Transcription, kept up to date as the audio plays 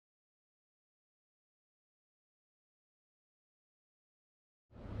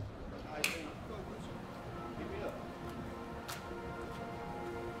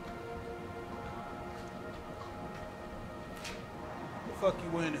fuck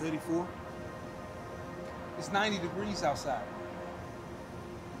you wearing the hoodie for? It's 90 degrees outside.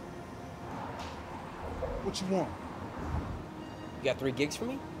 What you want? You got 3 gigs for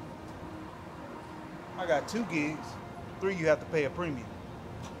me? I got 2 gigs. 3 you have to pay a premium.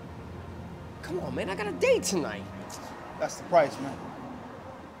 Come on, man, I got a date tonight. That's the price, man.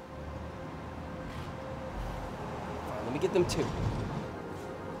 Fine, let me get them 2.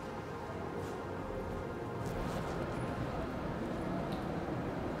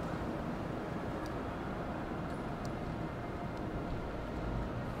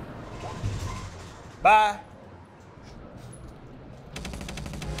 Bye.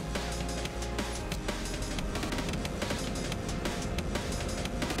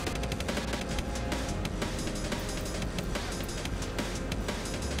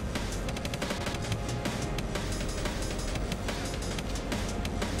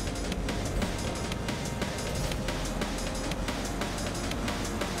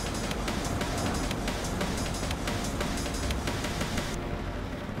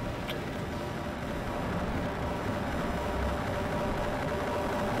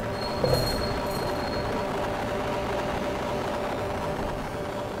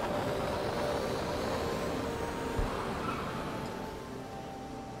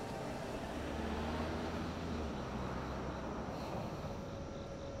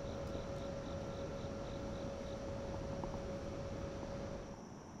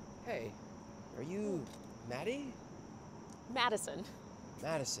 Hey, are you Maddie? Madison.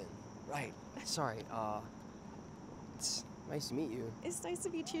 Madison, right. Sorry, it's nice to meet you. It's nice to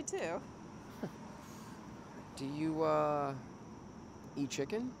meet you too. Do you, eat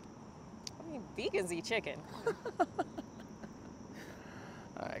chicken? I mean, vegans eat chicken. All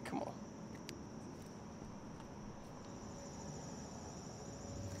right, come on.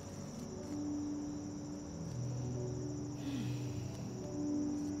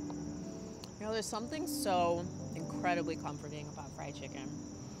 You know, there's something so incredibly comforting about fried chicken.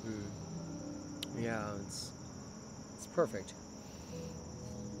 Yeah, it's perfect.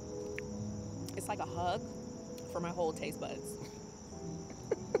 It's like a hug for my whole taste buds.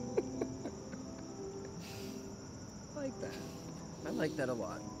 I like that. I like that a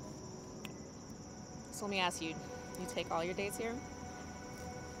lot. So let me ask you, you take all your dates here?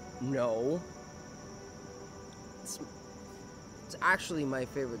 No. It's actually my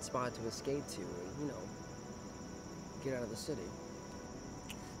favorite spot to escape to and, you know, get out of the city.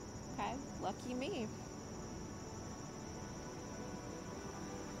 Okay, lucky me.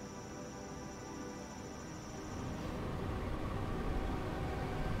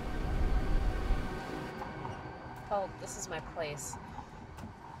 Well, this is my place.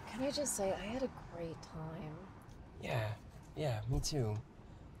 Can I just say, I had a great time. Yeah, me too.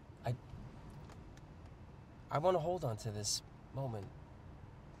 I want to hold on to this moment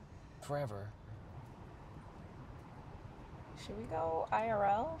forever. Should we go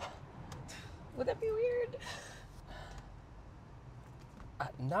IRL? Would that be weird?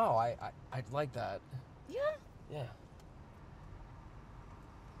 No, I'd like that. Yeah? Yeah.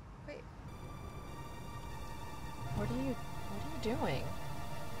 Wait. What are you doing?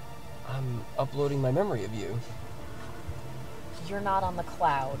 I'm uploading my memory of you. You're not on the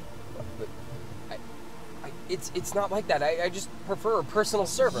cloud. But it's not like that. I just prefer a personal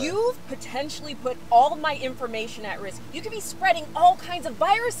server. You've potentially put all of my information at risk. You could be spreading all kinds of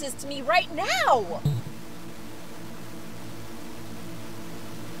viruses to me right now.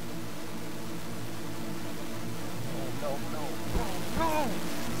 No.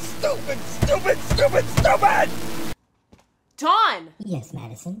 Stupid! Don! Yes,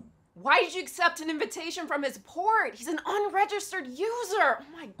 Madison? Why did you accept an invitation from his port? He's an unregistered user. Oh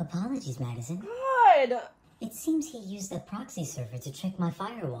my Apologies, Madison. God. It seems he used a proxy server to trick my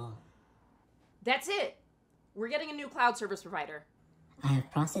firewall. That's it. We're getting a new cloud service provider. I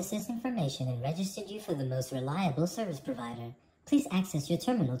have processed this information and registered you for the most reliable service provider. Please access your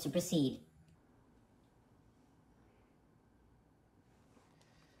terminal to proceed.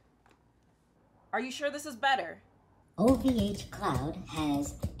 Are you sure this is better? OVHcloud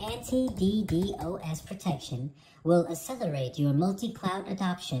has anti-DDoS protection, will accelerate your multi-cloud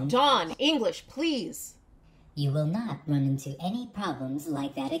adoption. Don, English, please. You will not run into any problems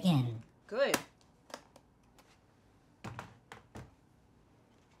like that again. Good.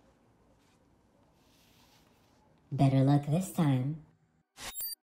 Better luck this time.